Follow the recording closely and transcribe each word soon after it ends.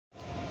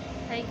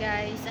Hi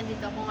guys,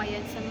 andito ako ngayon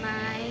sa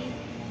may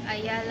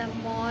AYALA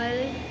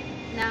Mall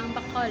ng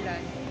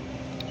Bacolod.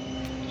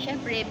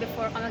 Syempre,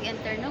 before ka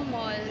mag-enter ng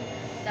mall,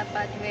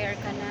 dapat wear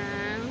ka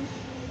ng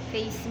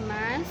face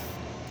mask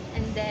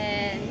and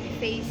then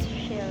face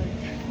shield.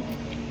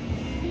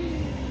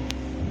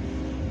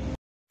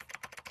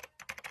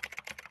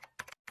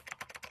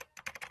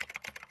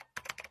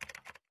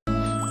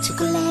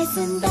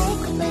 초콜릿은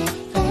달콤해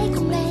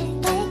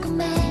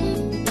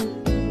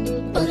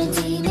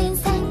오렌지는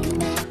상큼해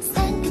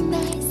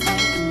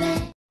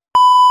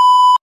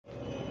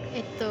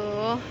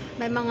Ito,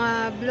 may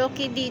mga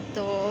bloke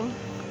dito.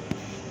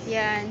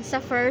 Yan, sa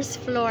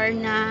first floor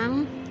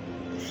ng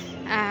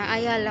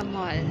AYALA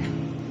Mall.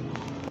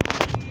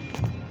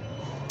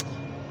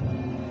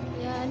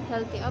 Yan,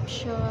 healthy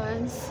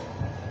options.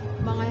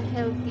 Mga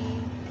healthy,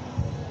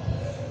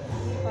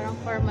 parang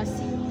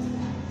pharmacy.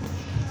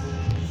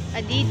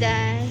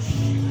 Adidas.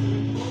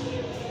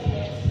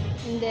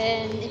 And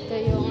then, ito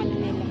yung ano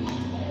nila.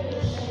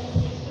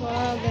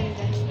 Wow,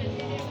 ganda.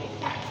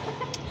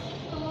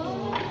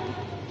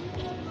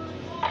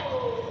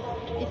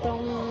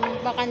 Itong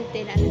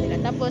bakante na ano nila.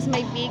 Tapos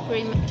may big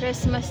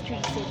Christmas tree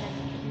sila.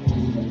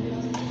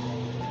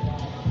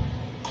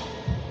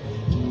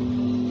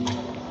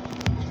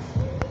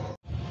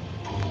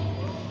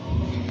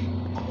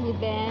 May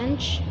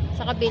bench.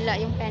 Sa kabila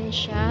yung pen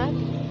shop.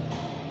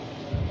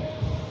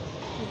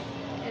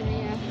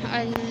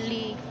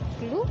 Only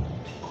Clue.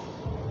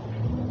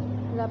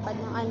 Lapad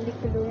ng Only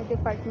Clue na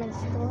department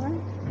store.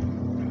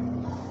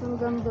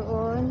 Hanggang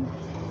doon.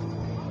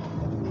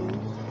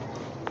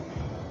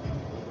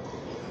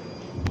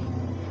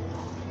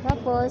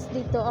 Tapos,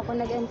 dito ako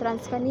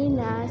nag-entrance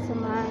kanina sa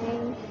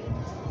may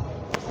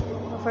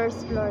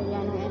first floor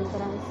yan, yung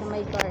entrance sa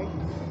may guard.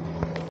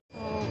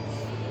 Oh,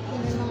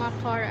 may mga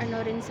car,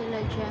 ano rin sila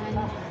dyan.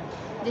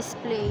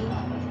 Display.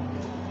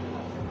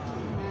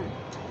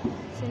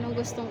 Sinong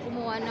gustong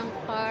kumuha ng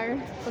car,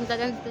 punta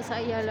lang dito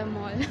sa AYALA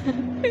Mall.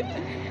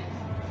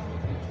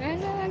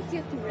 Ang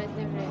cute, red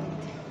na red.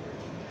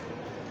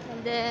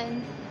 And then,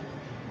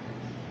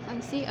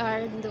 ang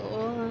CR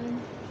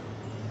doon.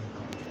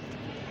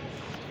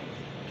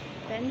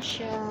 Pen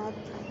shop.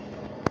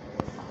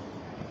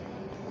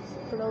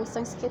 Clothes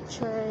ang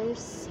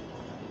Skechers.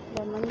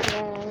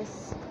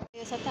 Lemongrass.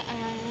 Sa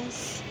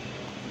taas.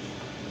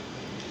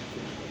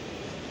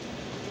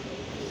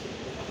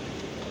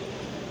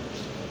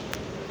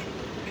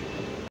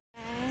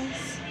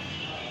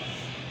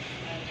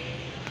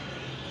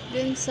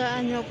 Dun sa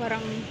ano,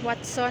 parang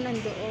Watson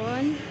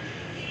andoon.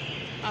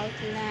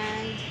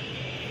 Outland.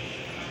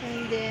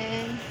 And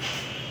then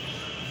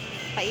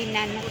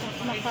kainan na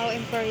Macau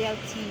Imperial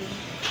Tea.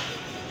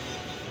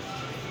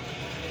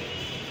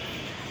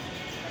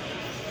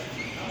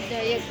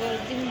 Daya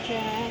Gold din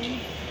dyan.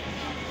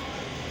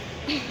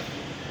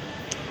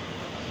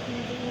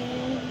 And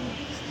then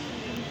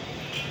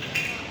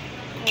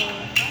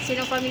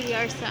sino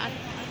familiar sa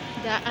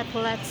the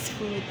Athlete's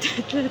Food?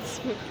 Athlete's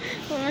Food.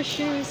 Mga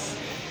shoes.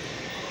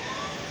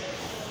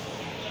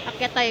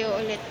 Akyat tayo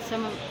ulit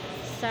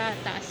sa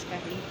taas pa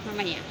rin.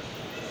 Mamaya.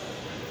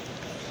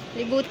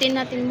 Libutin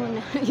natin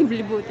muna.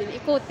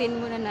 Ikutin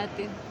muna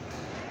natin.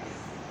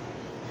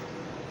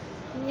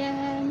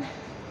 Yan.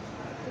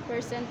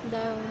 2%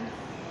 down.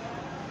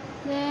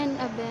 Then,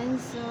 a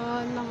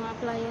Benson. Mga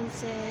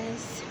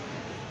appliances.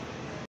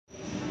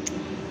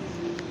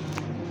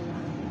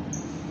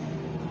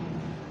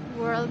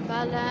 World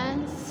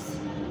Balance.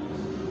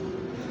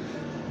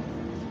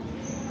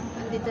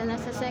 Andito na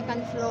sa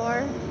second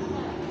floor.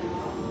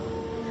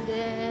 And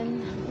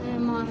then,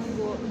 mga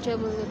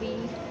jewelry.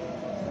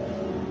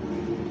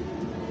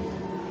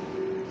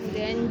 And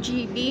then,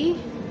 GB.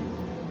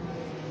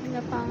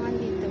 Napangan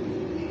dito.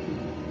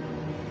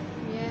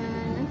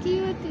 Yan. Ang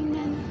cute.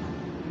 Tingnan.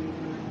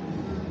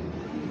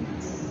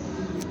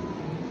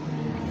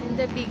 And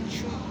the big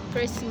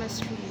Christmas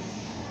tree.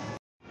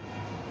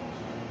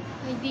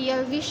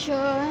 Ideal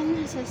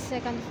Vision. Sa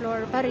second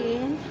floor pa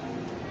rin.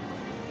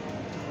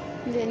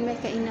 And then, may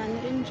kainan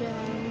rin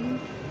dyan.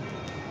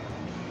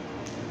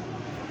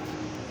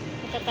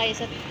 Ito tayo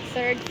sa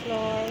third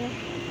floor.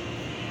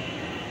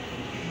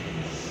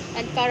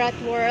 At Carat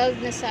World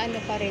na sa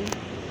ano pa rin,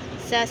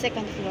 sa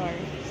second floor.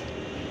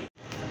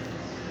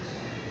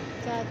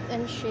 Cut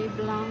and Shave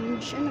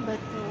Lounge. Ano ba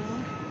to?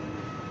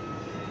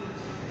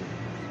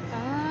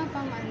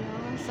 Pang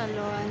ano,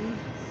 salon.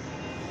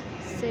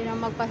 Sino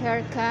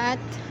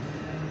magpa-haircut.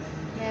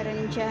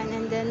 Meron dyan.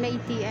 And then may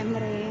ATM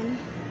rin.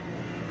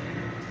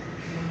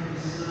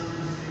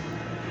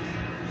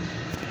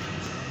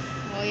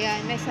 O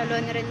yan, may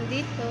salon rin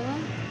dito.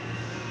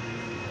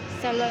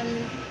 Salon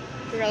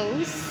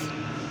Rose.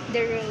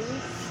 The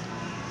Rose.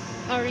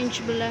 Orange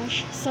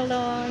Blush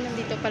Salon.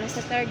 Nandito pala sa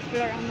third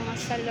floor ang mga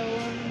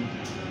salon.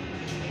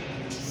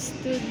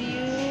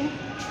 Studio.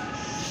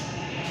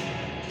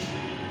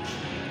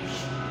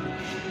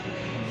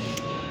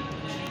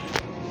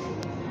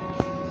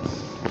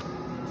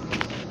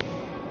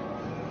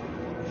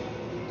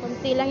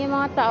 Konti lang yung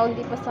mga tao,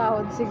 hindi pa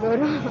sahod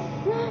siguro.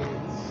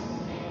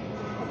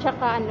 At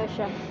Tsaka ano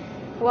siya,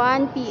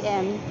 1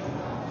 p.m.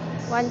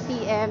 1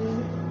 p.m.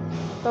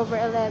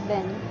 October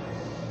 11.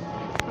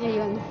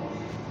 Ngayon.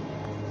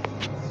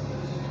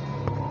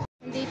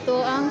 Dito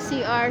ang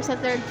CR sa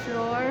 3rd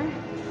floor.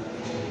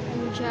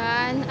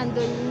 Andyan,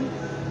 andun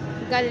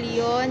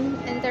Galion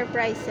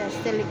Enterprises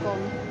Telecom.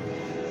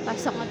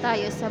 Pasok na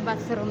tayo sa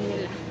bathroom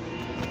nila.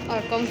 Or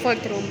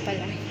comfort room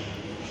pala.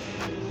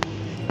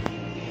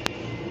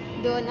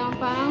 Doon ang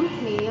pang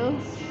male.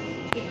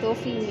 Ito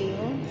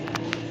female.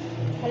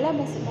 Hala,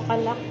 basta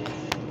nakalak.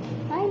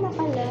 Ay,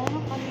 nakalak.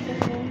 Ano ba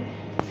yun?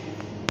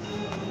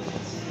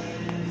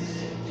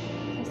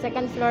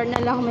 Second floor na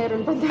lang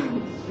meron pa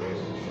doon.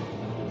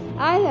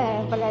 Ay,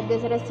 pala,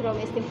 this restroom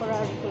is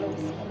temporary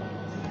closed.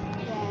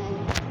 Yan.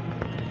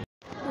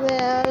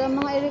 Well, ang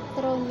mga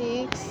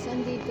electronics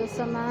andito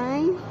sa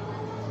may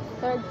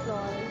 3rd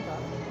floor.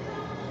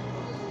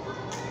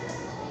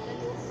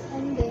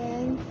 And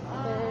then,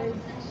 3rd.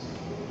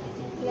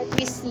 Let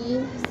me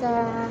see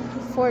sa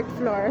 4th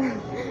floor.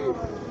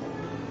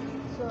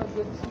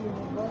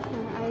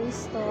 Ang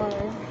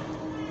iStore.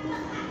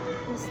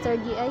 Mr.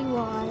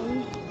 DIY.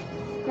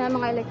 Na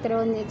mga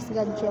electronics,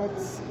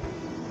 gadgets.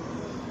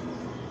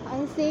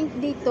 I think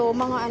dito,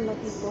 mga ano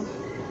dito.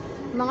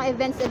 Mga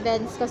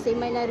events kasi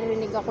may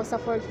naririnig ako sa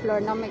 4th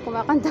floor na may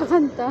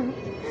kumakanta-kanta.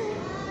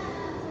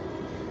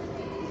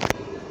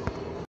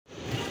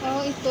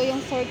 Oh, ito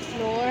yung 4th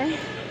floor.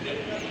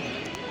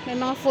 May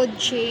mga food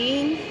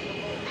chain.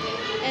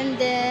 And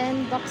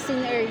then, boxing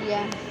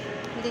area.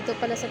 Dito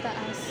pala sa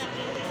taas.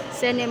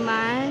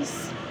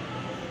 Cinemas.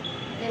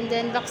 And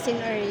then, boxing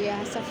area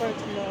sa 4th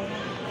floor.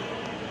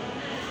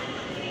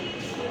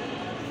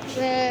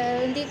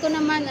 Well, hindi ko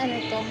naman ano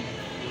to.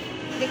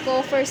 Hindi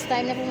ko first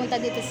time na pumunta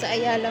dito sa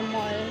AYALA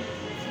Mall.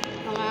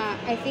 Mga,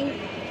 I think,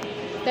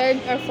 3rd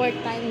or 4th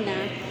time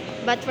na.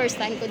 But first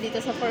time ko dito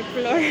sa 4th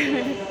floor.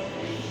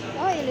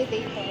 Oh,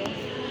 elevator.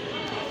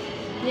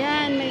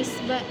 Yan, may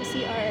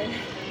CR.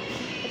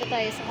 Ito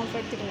tayo sa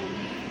comfort room.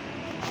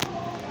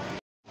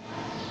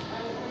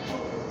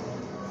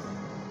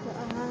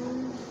 Saan?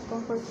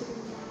 Comfort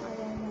room.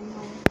 Ayan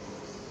naman.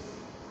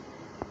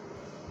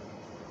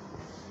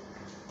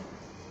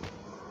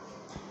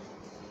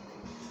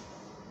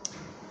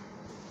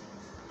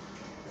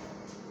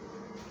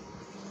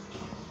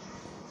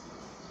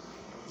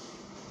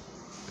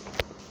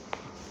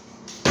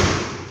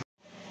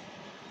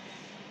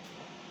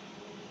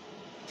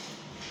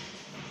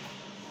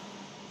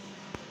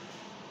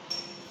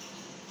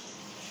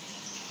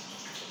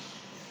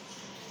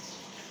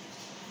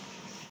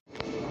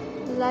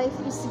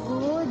 Life is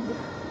good.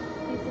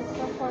 Dito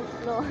sa 4th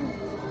floor.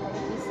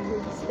 Life is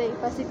good. Stay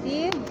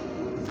positive.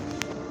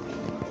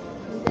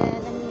 And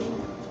then,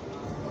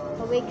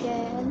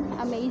 awaken.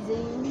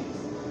 Amazing.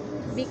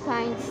 Be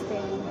kind.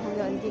 Stay.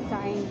 Ayun, be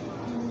kind.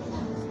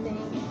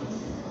 Stay.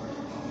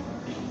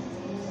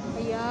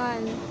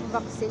 Ayan.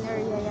 Vaccine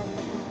area yan.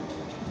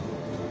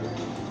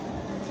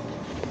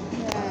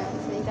 Ayan.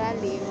 Sa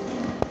ilalim.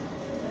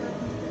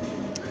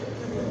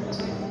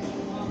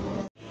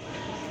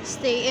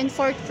 Stay in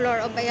 4th floor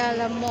of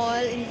AYALA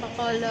Mall in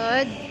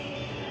Bacolod.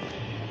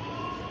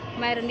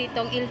 Mayroon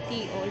ditong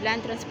LTO,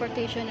 Land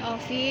Transportation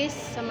Office,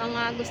 sa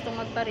mga gustong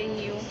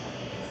magpa-renew.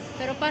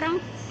 Pero parang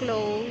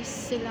close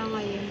sila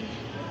ngayon.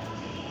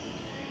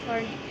 Or,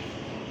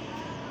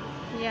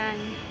 yan.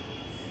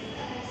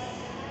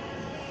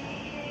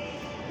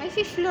 May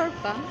 5th floor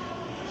pa.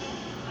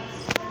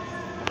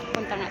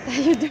 Punta nga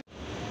tayo doon.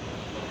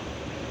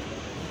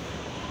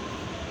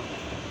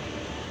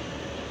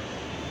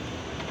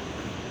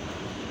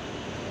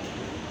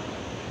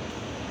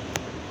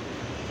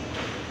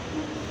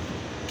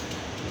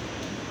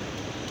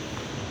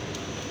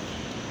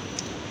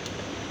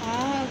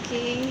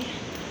 Okay.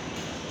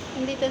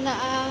 Nandito na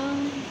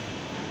ang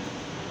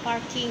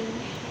parking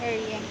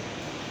area.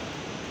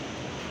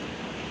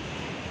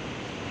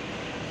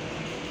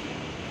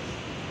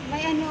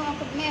 May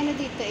ano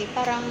dito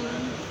parang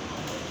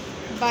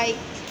bike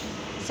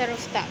sa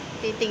rooftop.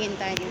 Titingin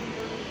tayo.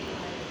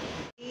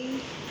 Okay.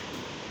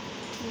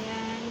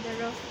 Yan, the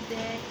roof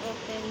deck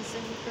opens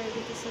every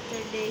Friday to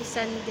Saturday,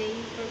 Sunday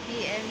 4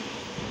 p.m.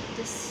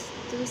 to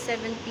 7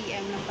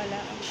 p.m. na pala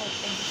ang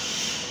open.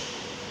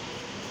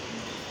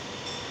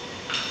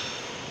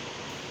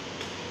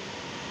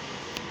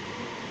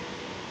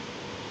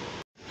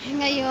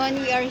 Ngayon,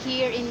 we are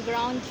here in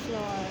ground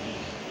floor.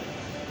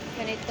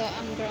 Ganito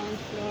ang ground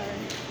floor.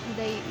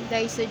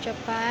 Daiso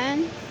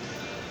Japan.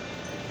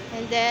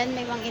 And then,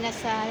 may mga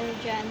inasal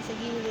dyan sa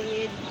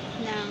gilid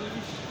ng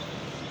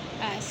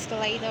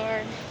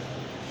escalator.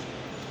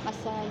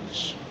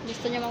 Massage.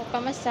 Gusto niya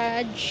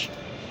magpa-massage.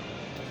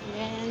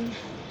 Then,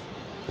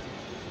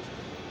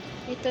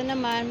 ito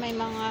naman, may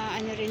mga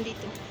ano rin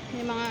dito.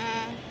 May mga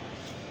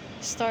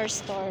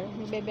store.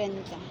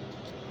 Nagbebenta.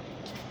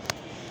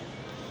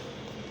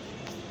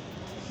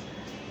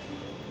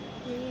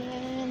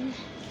 Ayan.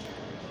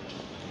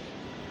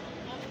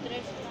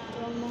 Ito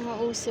ang mga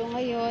uso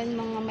ngayon,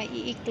 mga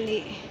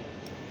maiikli.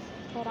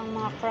 Parang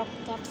mga crop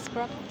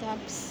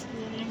tops.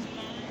 Ayan.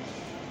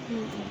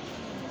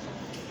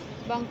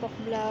 Bangkok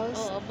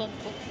blouse. Oo,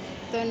 Bangkok.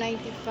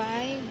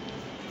 $2.95.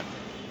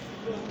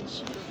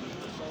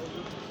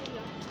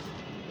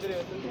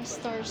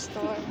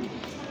 Store.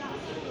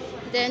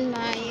 Then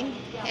may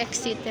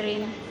exit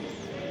rin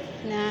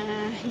na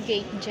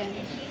gate dyan.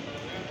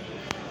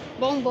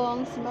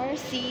 Bongbongs,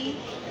 Mercy.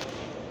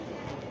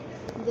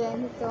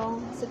 Then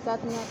itong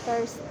sikat na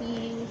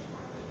thirsty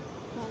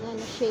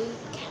banana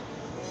shake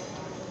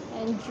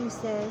and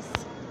juices.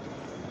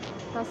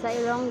 Sa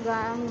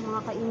Ilongga,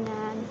 mga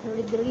kainan.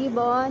 Red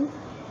Ribbon,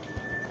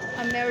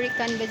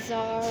 American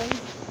Bazaar,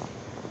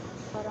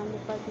 parang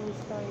department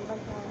store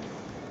bazaar.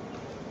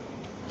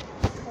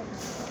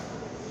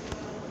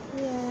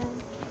 Ayan.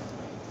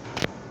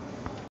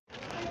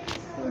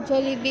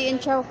 Jollibee and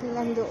Chowking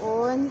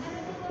nandoon.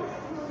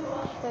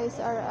 Toys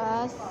R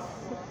Us,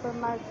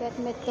 supermarket,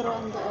 Metro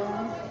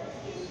andoon.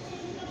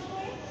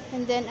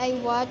 And then I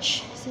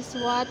watch, sa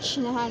Swatch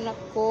nahanap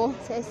ko.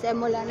 Sa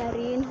SM wala na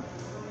rin.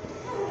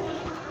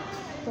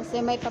 Kasi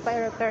may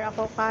papa-repair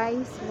ako kay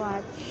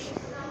Swatch.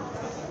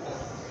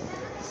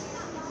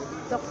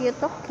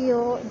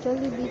 Tokyo,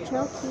 Jollibee,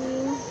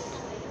 Chowking.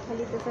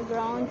 Dito sa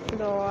ground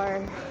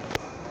floor.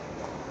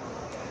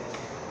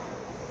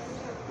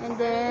 And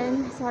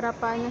then, sa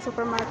harapan ng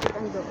supermarket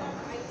andun.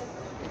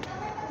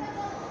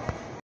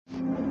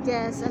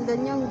 Guess,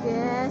 andun yung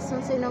Guess.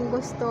 So, sinong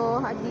gusto,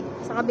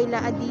 sa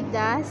kabila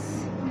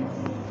Adidas,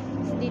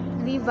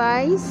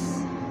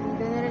 Levi's.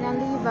 Andun na rin ang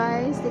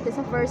Levi's. Dito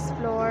sa first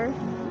floor.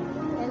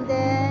 And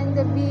then,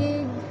 the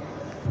big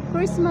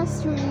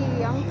Christmas tree.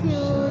 Ang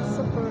cute.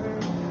 Super.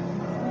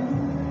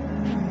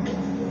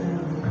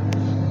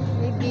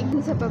 May big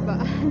sa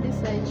baba. This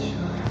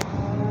side.